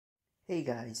Hey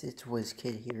guys, it's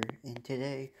WizKid here, and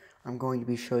today I'm going to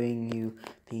be showing you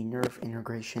the Nerf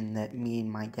integration that me and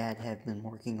my dad have been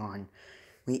working on.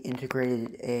 We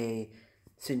integrated a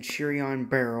Centurion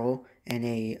barrel and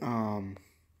a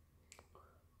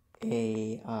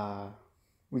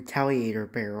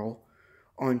Retaliator barrel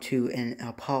onto an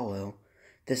Apollo.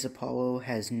 This Apollo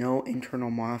has no internal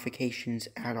modifications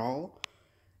at all.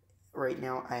 Right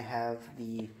now I have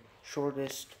the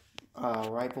shortest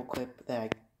rifle clip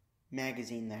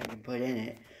magazine that I can put in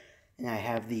it, and I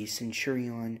have the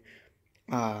Centurion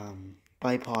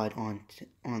bipod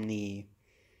on the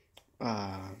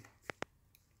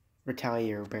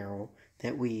Retaliator barrel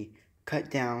that we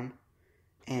cut down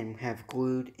and have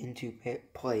glued into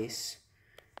place.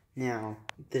 Now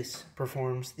this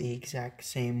performs the exact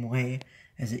same way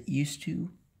as it used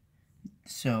to,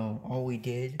 so all we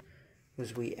did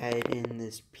was we added in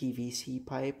this PVC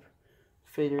pipe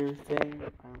fitter thing.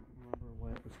 I don't remember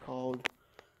what it was called,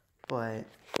 but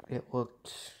it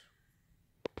looked,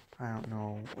 I don't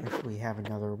know if we have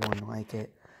another one like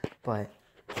it, but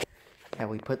yeah,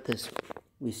 we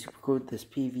screwed this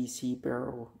PVC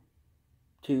barrel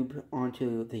tube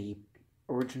onto the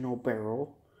original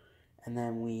barrel, and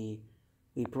then we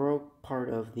broke part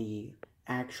of the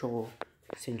actual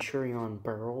Centurion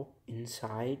barrel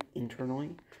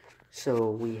internally,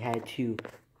 so we had to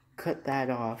cut that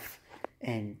off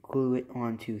and glue it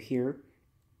onto here.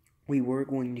 We were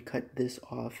going to cut this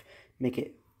off, make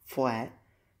it flat,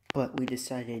 but we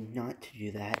decided not to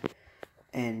do that,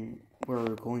 and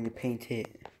we're going to paint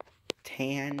it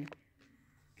tan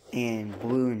and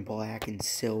blue and black and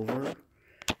silver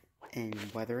and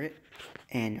weather it,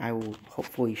 and I will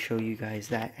hopefully show you guys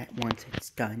that once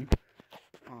it's done.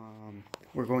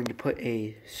 We're going to put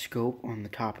a scope on the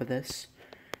top of this,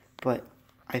 but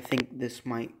I think this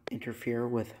might interfere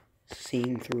with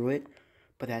seeing through it,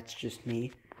 but that's just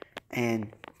me.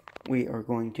 And we are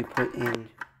going to put in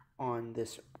on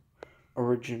this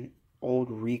old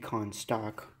Recon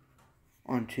stock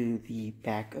onto the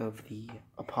back of the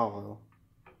Apollo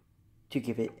to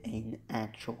give it an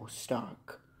actual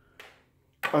stock.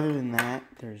 Other than that,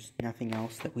 there's nothing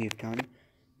else that we've done.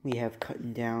 We have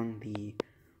cut down the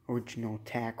original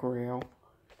tack rail,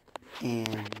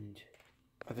 and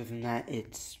other than that,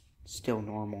 it's still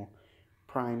normal.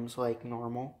 Primes like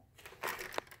normal.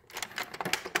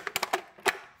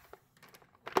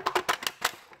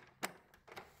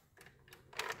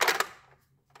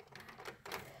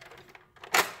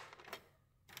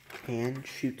 And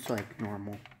shoots like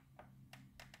normal.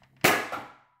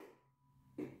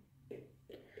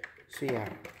 So yeah,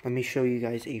 let me show you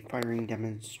guys a firing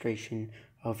demonstration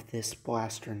of this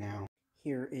blaster now.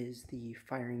 Here is the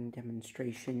firing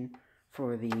demonstration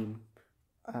for the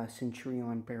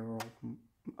Centurion barrel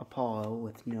Apollo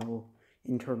with no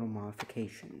internal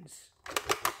modifications.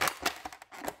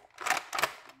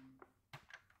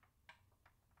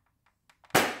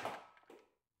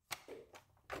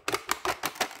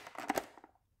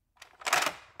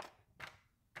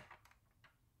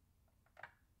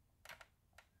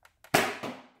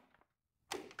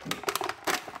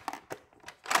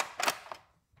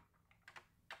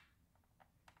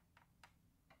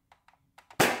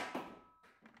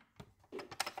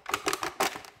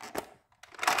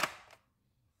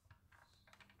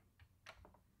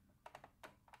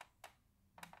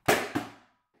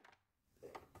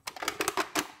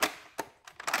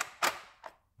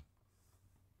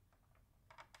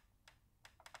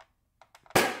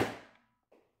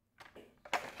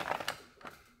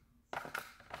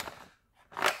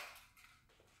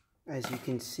 As you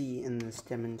can see in this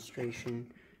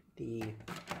demonstration, the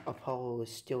Apollo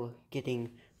is still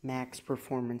getting max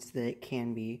performance that it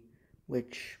can be,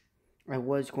 which I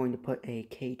was going to put a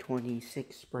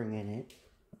K26 spring in it,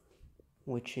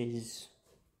 which is,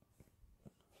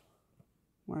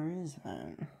 where is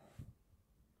that?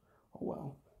 Oh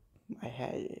well, I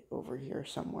had it over here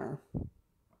somewhere.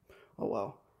 Oh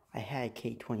well, I had a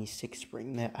K26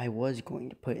 spring that I was going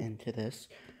to put into this,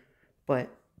 but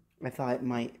I thought it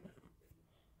might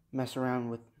I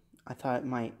thought it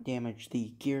might damage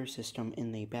the gear system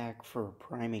in the back for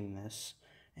priming this,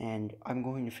 and I'm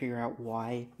going to figure out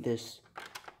why this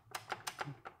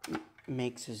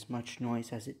makes as much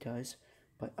noise as it does.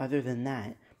 But other than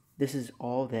that, this is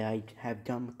all that I have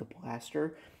done with the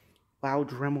blaster. While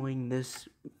dremeling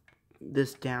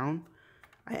this down,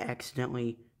 I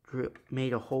accidentally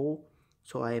made a hole,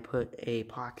 so I put a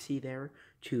epoxy there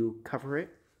to cover it.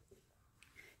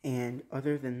 And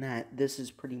other than that, this is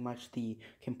pretty much the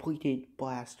completed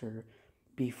blaster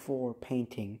before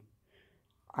painting.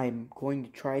 I'm going to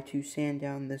try to sand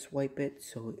down this white bit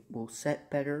so it will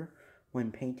set better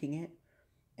when painting it.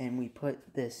 and we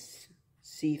put this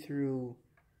see-through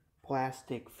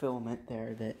plastic filament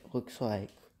there that looks like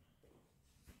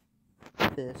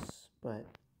this, but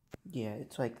yeah,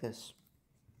 it's like this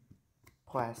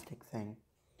plastic thing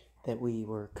that we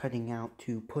were cutting out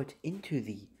to put into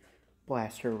the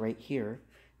blaster right here.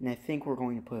 And I think we're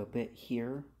going to put a bit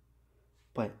here,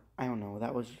 but I don't know,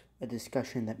 that was a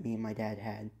discussion that me and my dad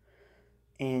had.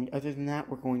 And other than that,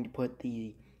 we're going to put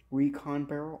the recon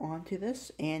barrel onto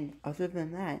this, and other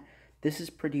than that, this is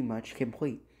pretty much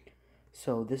complete.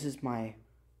 So this is my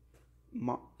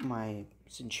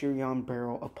Centurion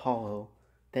barrel Apollo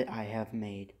that I have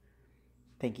made.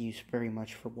 Thank you very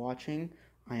much for watching.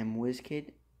 I am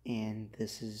WizKid, and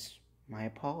this is my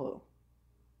Apollo.